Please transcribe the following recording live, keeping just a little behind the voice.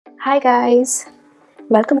Hi guys,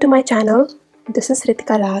 welcome to my channel. This is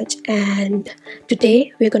Reetika and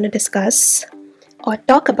today we're going to discuss or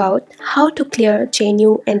talk about how to clear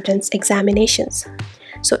Jnuee entrance examinations.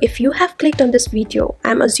 So if you have clicked on this video,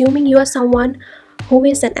 I'm assuming you are someone who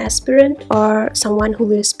is an aspirant or someone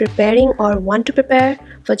who is preparing or want to prepare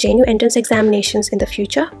for Jnuee entrance examinations in the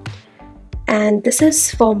future. And this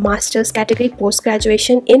is for master's category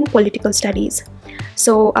post-graduation in political studies.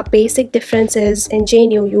 So a basic difference is in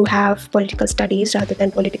Jnuee you have political studies rather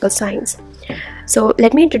than political science. So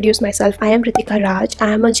let me introduce myself. I am Reetika Raj. I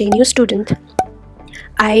am a Jnuee student.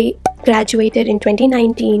 I graduated in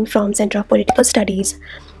 2019 from Center of Political Studies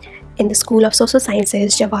in the School of Social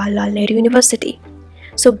Sciences, Jawaharlal Nehru University.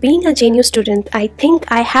 So being a Jnuee student, I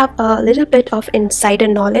think I have a little bit of insider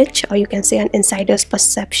knowledge, or you can say an insider's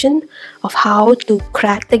perception of how to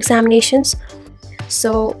crack the examinations.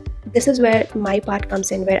 So this is where my part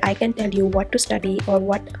comes in, where I can tell you what to study or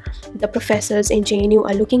what the professors in Jnuee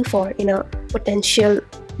are looking for in a potential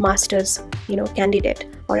master's candidate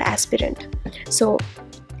or aspirant. So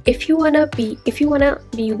if you wanna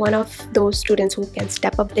be one of those students who can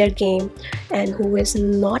step up their game and who is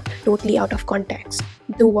not totally out of context,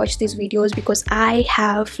 do watch these videos, because I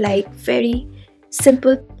have like very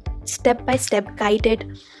simple step-by-step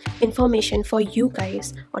guided information for you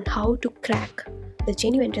guys on how to crack the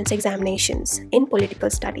Jnuee entrance examinations in political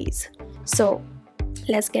studies. So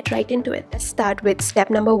let's get right into it. Let's start with step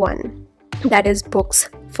number 1, that is books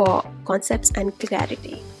for concepts and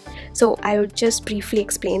clarity. So I would just briefly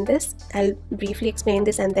explain this. I'll briefly explain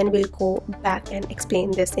this and then we'll go back and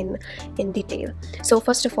explain this in detail. So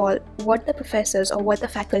first of all, what the professors or what the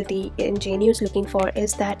faculty in Jnuee is looking for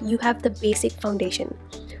is that you have the basic foundation.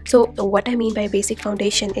 So what I mean by basic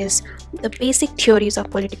foundation is the basic theories of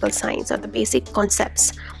political science or the basic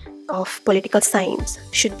concepts of political science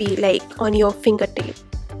should be like on your fingertip.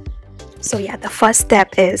 So yeah, the first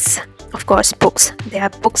step is, of course, books. There are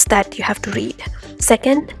books that you have to read.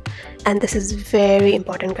 Second, and this is very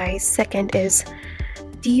important guys, second is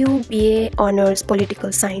DU BA Honors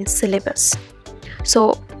Political Science Syllabus.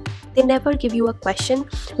 So they never give you a question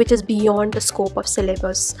which is beyond the scope of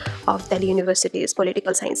syllabus of Delhi University's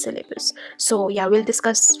political science syllabus. So yeah, we'll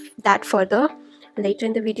discuss that further later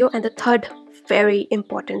in the video. And the third very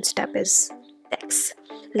important step is text,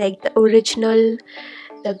 like the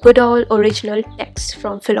good old original text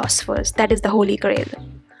from philosophers. That is the holy grail.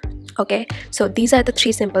 Okay, so these are the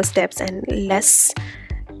 3 simple steps, and let's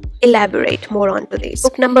elaborate more onto these.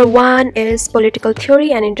 Book number 1 is Political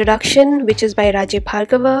Theory and Introduction, which is by Rajiv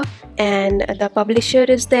Bhargava, and the publisher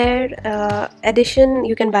is there. Edition,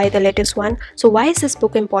 you can buy the latest one. So why is this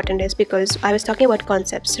book important is because I was talking about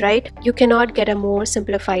concepts, right? You cannot get a more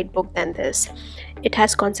simplified book than this. It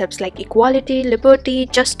has concepts like equality, liberty,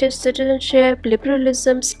 justice, citizenship,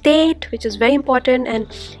 liberalism, state, which is very important, and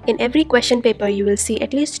in every question paper you will see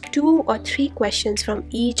at least 2 or 3 questions from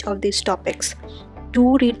each of these topics.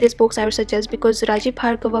 Do read these books, I would suggest, because Rajiv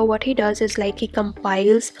Bhargava, what he does is like he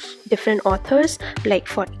compiles different authors. Like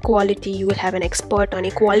for equality, you will have an expert on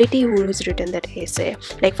equality who has written that essay.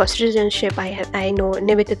 Like for citizenship, I know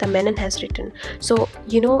Nivedita Menon has written. So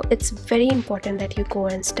it's very important that you go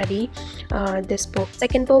and study this book.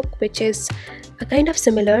 Second book, which is a kind of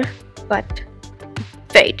similar but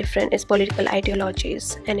very different, is Political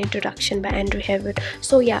Ideologies, an introduction by Andrew Haywood.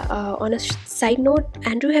 So yeah, on a side note,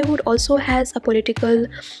 Andrew Haywood also has a political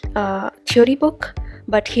theory book,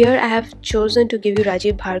 but here I have chosen to give you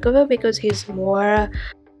Rajiv Bhargava because he's more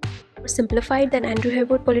simplified than Andrew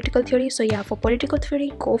Haywood political theory. So yeah, for political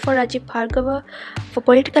theory, go for Rajiv Bhargava. For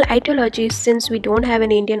political ideologies, since we don't have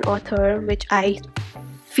an Indian author which I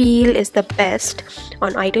feel is the best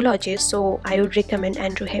on ideologies, so I would recommend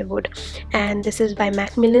Andrew Haywood, and this is by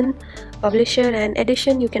Macmillan publisher. And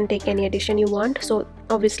edition, you can take any edition you want. So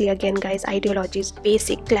obviously again guys, ideologies,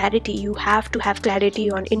 basic clarity. You have to have clarity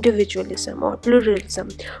on individualism or pluralism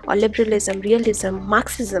or liberalism, realism,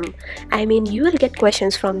 Marxism. I mean, you will get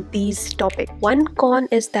questions from these topics. One con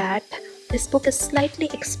is that this book is slightly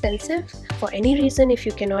expensive. For any reason, if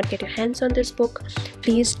you cannot get your hands on this book,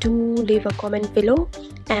 please do leave a comment below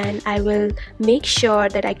and I will make sure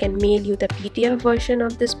that I can mail you the PDF version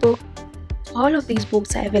of this book. All of these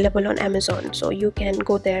books are available on Amazon, so you can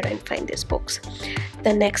go there and find these books.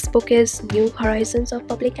 The next book is New Horizons of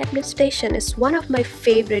Public Administration. It's one of my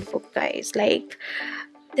favorite books, guys. Like,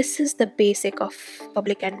 this is the basic of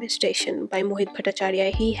public administration by Mohit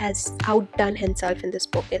Bhattacharya. He has outdone himself in this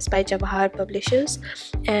book. It's by Jawahar Publishers,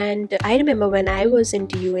 and I remember when I was in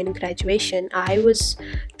DU in graduation, I was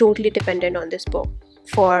totally dependent on this book.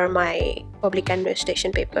 for my public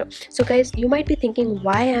administration paper. So guys, you might be thinking,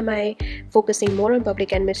 why am I focusing more on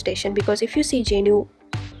public administration? Because if you see Jnuee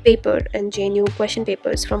paper and Jnuee question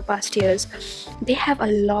papers from past years, they have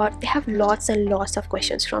lots and lots of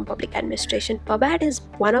questions from public administration. PubAd is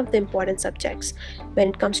one of the important subjects when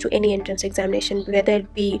it comes to any entrance examination, whether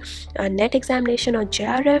it be a net examination or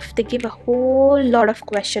JRF. They give a whole lot of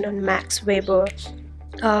question on Max Weber,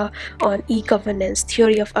 on e-governance,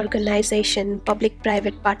 theory of organization,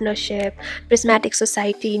 public-private partnership, prismatic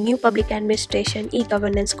society, new public administration,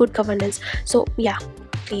 e-governance, good governance. So yeah,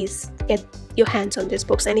 please get your hands on these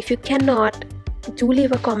books, and if you cannot, do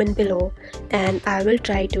leave a comment below and I will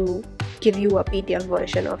try to give you a PDF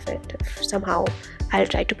version of it. Somehow I'll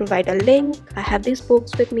try to provide a link. I have these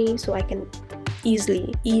books with me, so I can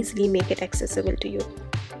easily make it accessible to you.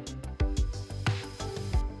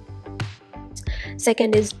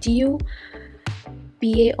 Second is DU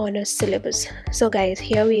BA Honors Syllabus. So guys,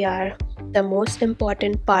 here we are, the most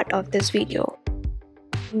important part of this video.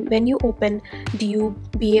 When you open DU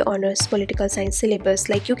BA Honors Political Science Syllabus,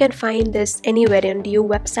 like you can find this anywhere in DU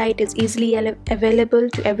website. Is easily available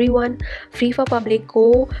to everyone, free for public.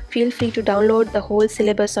 Go, feel free to download the whole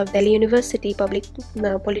syllabus of Delhi University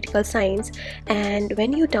Political Science, and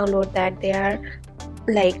when you download that, they are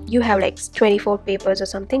like, you have like 24 papers or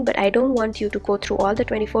something, but I don't want you to go through all the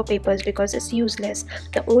 24 papers because it's useless.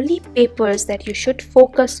 The only papers that you should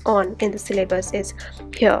focus on in the syllabus is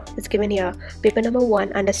here, it's given here. Paper number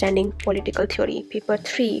 1, Understanding Political Theory. Paper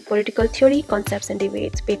 3, Political Theory, Concepts and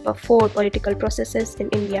Debates. Paper 4, Political Processes in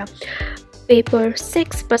India. Paper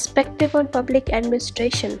 6, Perspective on Public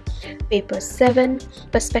Administration. Paper 7,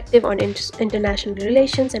 Perspective on International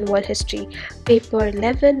Relations and World History. Paper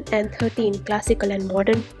 11 and 13, Classical and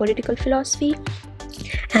Modern Political Philosophy.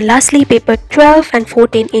 And lastly, Paper 12 and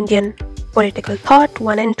 14, Indian Political Thought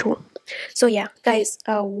 1 and 2. So yeah guys,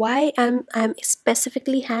 why I'm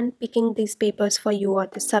specifically handpicking these papers for you, or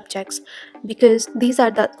the subjects, because these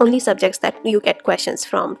are the only subjects that you get questions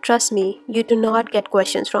from. Trust me, you do not get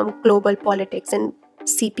questions from global politics and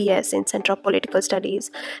CPS in Center of Political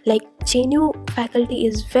Studies. Like Jnuee faculty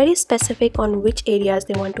is very specific on which areas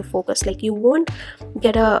they want to focus. Like you won't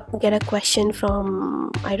get a question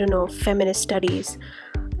from, I don't know, feminist studies.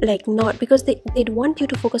 Like, not because they'd want you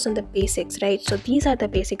to focus on the basics, right? So these are the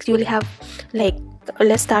basics. You will have, like,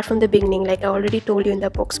 let's start from the beginning. Like I already told you in the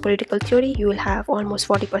books, political theory, you will have almost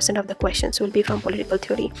 40% of the questions will be from political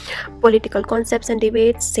theory. Political concepts and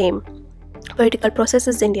debates, same. Political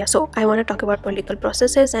processes India. So I want to talk about political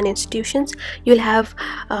processes and institutions. You'll have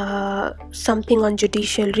something on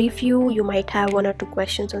judicial review. You might have 1 or 2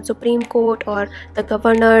 questions on Supreme Court or the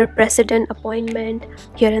governor, president appointment,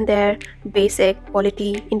 here and there, basic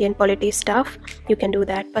polity, Indian polity stuff. You can do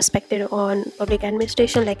that. Perspective on public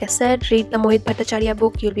administration, like I said, read the Mohit Bhattacharya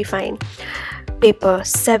book, you'll be fine. Paper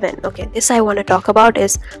 7, okay, this I want to talk about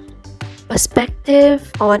is Perspective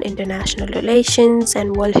on International Relations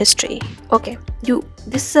and World History. Okay,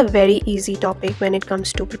 this is a very easy topic when it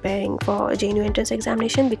comes to preparing for Jnuee entrance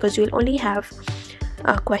examination, because you will only have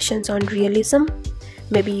questions on realism.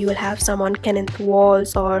 Maybe you will have some on Kenneth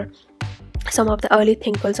Walls or some of the early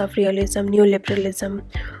thinkers of realism, neoliberalism,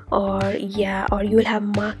 or you will have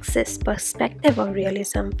Marxist perspective of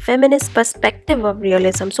realism, feminist perspective of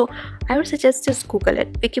realism. So I would suggest just Google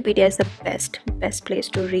it. Wikipedia is the best place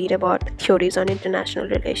to read about theories on international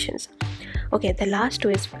relations. Okay, the last 2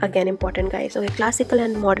 is again important, guys. Okay, classical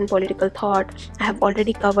and modern political thought, I have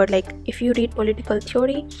already covered. Like if you read political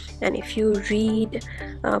theory and if you read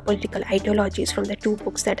political ideologies from the 2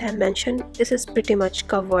 books that I have mentioned, this is pretty much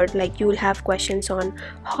covered. Like you will have questions on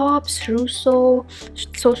Hobbes, Rousseau,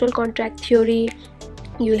 social contract theory.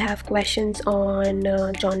 You'll have questions on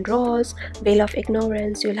John Rawls, Veil of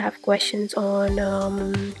Ignorance. You'll have questions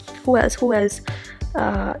on who else?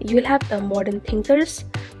 You'll have the modern thinkers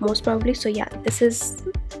most probably. So yeah, this is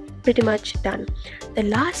pretty much done. The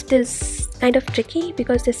last is kind of tricky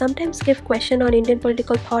because they sometimes give question on Indian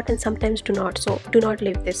political thought and sometimes do not. So do not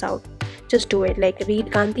leave this out. Just do it. Like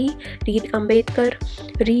read Gandhi, read Ambedkar,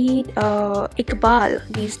 read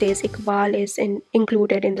Iqbal. These days Iqbal is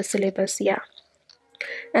included in the syllabus, yeah.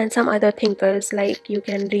 And some other thinkers, like you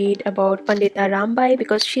can read about Pandita Rambai,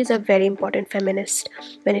 because she's a very important feminist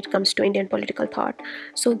when it comes to Indian political thought.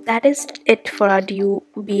 So that is it for our DU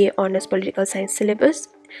BA Honors Political Science syllabus.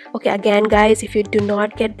 Okay, again guys, if you do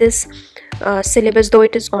not get this syllabus, though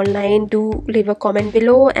it is online, do leave a comment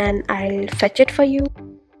below and I'll fetch it for you.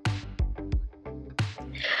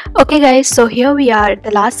 Okay guys, so here we are at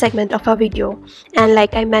the last segment of our video, and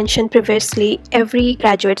like I mentioned previously, every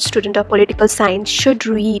graduate student of political science should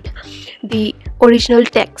read the original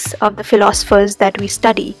texts of the philosophers that we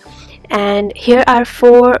study. And here are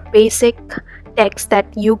 4 basic texts that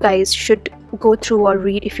you guys should go through or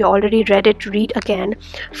read. If you already read it, read again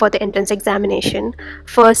for the entrance examination.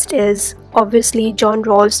 First is obviously John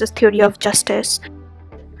Rawls' Theory of Justice.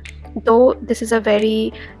 Though this is a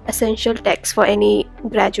very essential text for any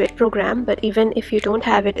graduate program, but even if you don't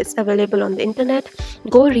have it, it's available on the internet.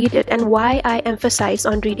 Go read it. And why I emphasize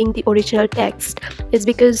on reading the original text is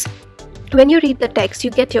because when you read the text,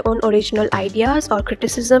 you get your own original ideas or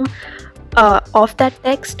criticism of that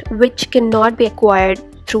text, which cannot be acquired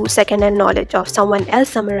through second-hand knowledge of someone else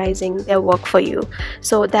summarizing their work for you.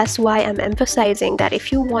 So that's why I'm emphasizing that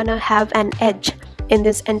if you want to have an edge in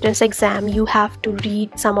this entrance exam, you have to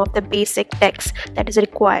read some of the basic texts that is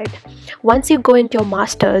required. Once you go into your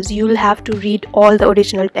masters, you'll have to read all the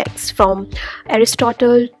original texts from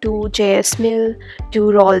Aristotle to J.S. Mill to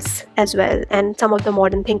Rawls as well, and some of the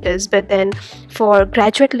modern thinkers. But then for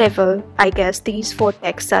graduate level, I guess these 4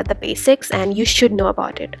 texts are the basics and you should know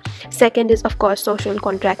about it. Second is of course Social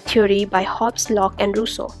Contract Theory by Hobbes, Locke and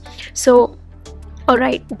Rousseau. So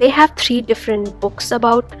alright, they have 3 different books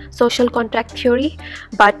about social contract theory,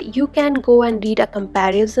 but you can go and read a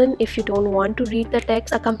comparison. If you don't want to read the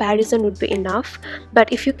text, a comparison would be enough.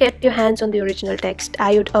 But if you get your hands on the original text,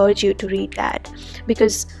 I would urge you to read that,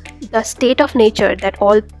 because the state of nature that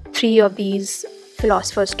all 3 of these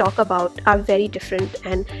philosophers talk about are very different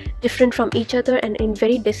and different from each other and in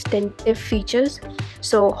very distinctive features.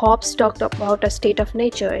 So Hobbes talked about a state of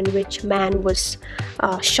nature in which man was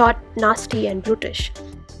short, nasty and brutish.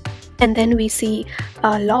 And then we see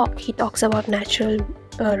Locke, he talks about natural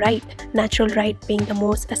right being the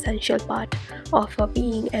most essential part of a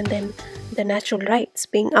being, and then the natural rights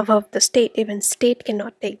being above the state. Even state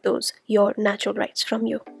cannot take those your natural rights from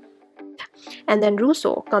you. And then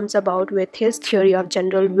Rousseau comes about with his theory of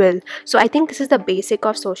general will. So I think this is the basic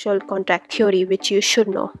of social contract theory which you should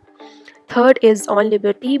know. Third is On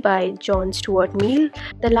Liberty by John Stuart Mill.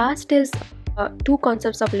 The last is 2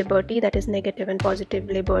 Concepts of Liberty, that is Negative and Positive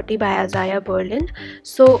Liberty by Isaiah Berlin.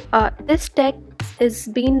 So this text is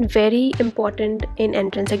been very important in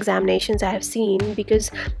entrance examinations I have seen,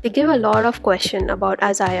 because they give a lot of question about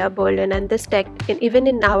Isaiah Berlin, and this text, even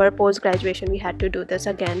in our post-graduation we had to do this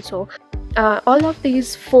again. So all of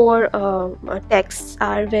these 4 texts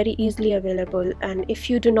are very easily available, and if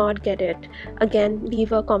you do not get it, again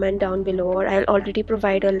leave a comment down below, or I'll already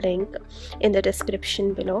provide a link in the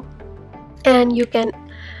description below, and you can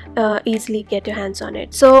easily get your hands on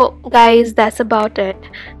it. So guys, that's about it.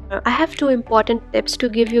 I have 2 important tips to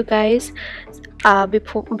give you guys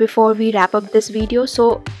before we wrap up this video.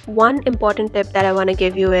 So one important tip that I want to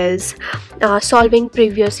give you is solving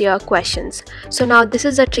previous year questions. So now this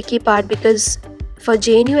is a tricky part, because for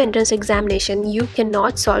Jnuee entrance examination you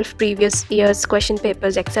cannot solve previous year's question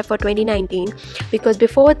papers except for 2019, because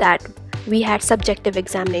before that we had subjective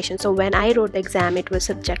examination. So when I wrote the exam, it was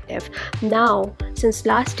subjective. Now since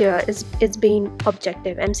last year it's been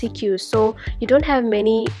objective, MCQs. So you don't have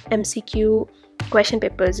many MCQ question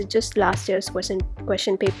papers, it's just last year's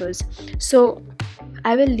question papers. So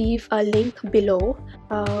I will leave a link below,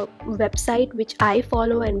 a website which I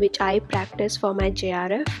follow and which I practice for my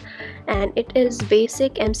JRF, and it is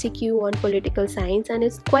basic MCQ on political science and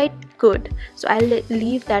it's quite good. So I'll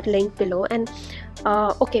leave that link below. And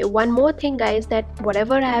okay, one more thing guys, that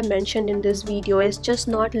whatever I have mentioned in this video is just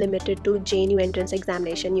not limited to Jnuee entrance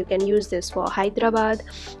examination. You can use this for Hyderabad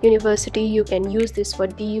University, you can use this for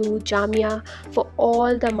DU, Jamia, for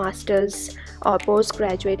all the masters or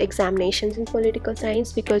postgraduate examinations in political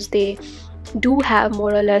science, because they do have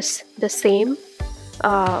more or less the same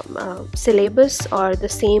syllabus or the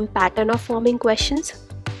same pattern of forming questions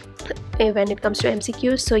when it comes to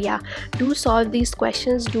MCQs. So yeah, do solve these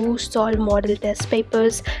questions, do solve model test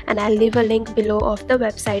papers, and I'll leave a link below of the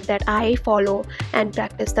website that I follow and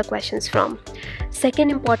practice the questions from.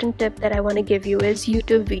 Second important tip that I want to give you is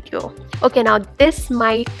YouTube video. Okay, now this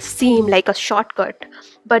might seem like a shortcut,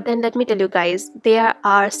 but then let me tell you guys, there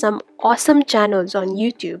are some awesome channels on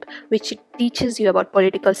YouTube which teaches you about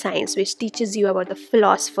political science, which teaches you about the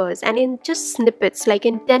philosophers, and in just snippets, like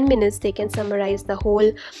in 10 minutes they can summarize the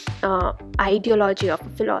whole ideology of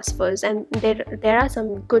philosophers. And there are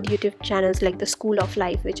some good YouTube channels like the School of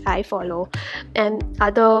Life, which I follow, and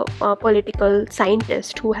other political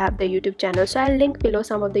scientists who have the YouTube channel. So I'll link below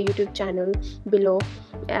some of the YouTube channel below,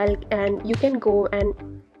 and you can go and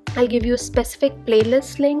I'll give you a specific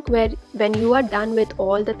playlist link where when you are done with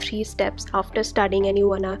all the 3 steps after studying and you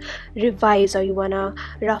wanna revise or you wanna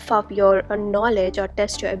rough up your knowledge or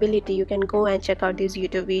test your ability, you can go and check out these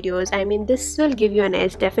YouTube videos. I mean, this will give you an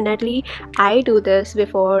edge. Definitely, I do this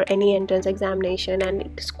before any entrance examination and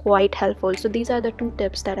it's quite helpful. So these are the 2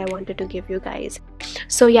 tips that I wanted to give you guys.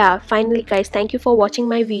 So yeah, finally guys, thank you for watching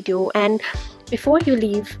my video, and before you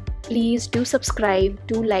leave, please do subscribe,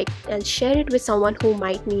 do like and share it with someone who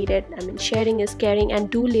might need it. I mean, sharing is caring, and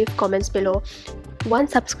do leave comments below. One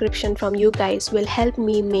subscription from you guys will help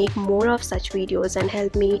me make more of such videos and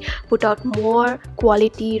help me put out more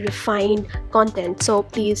quality refined content. So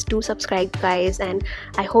please do subscribe guys, and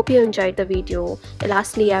I hope you enjoyed the video.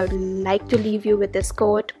 Lastly, I would like to leave you with this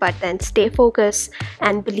quote, but then stay focused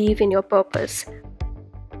and believe in your purpose.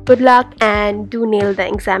 Good luck and do nail the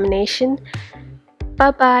examination.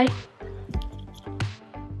 Bye bye.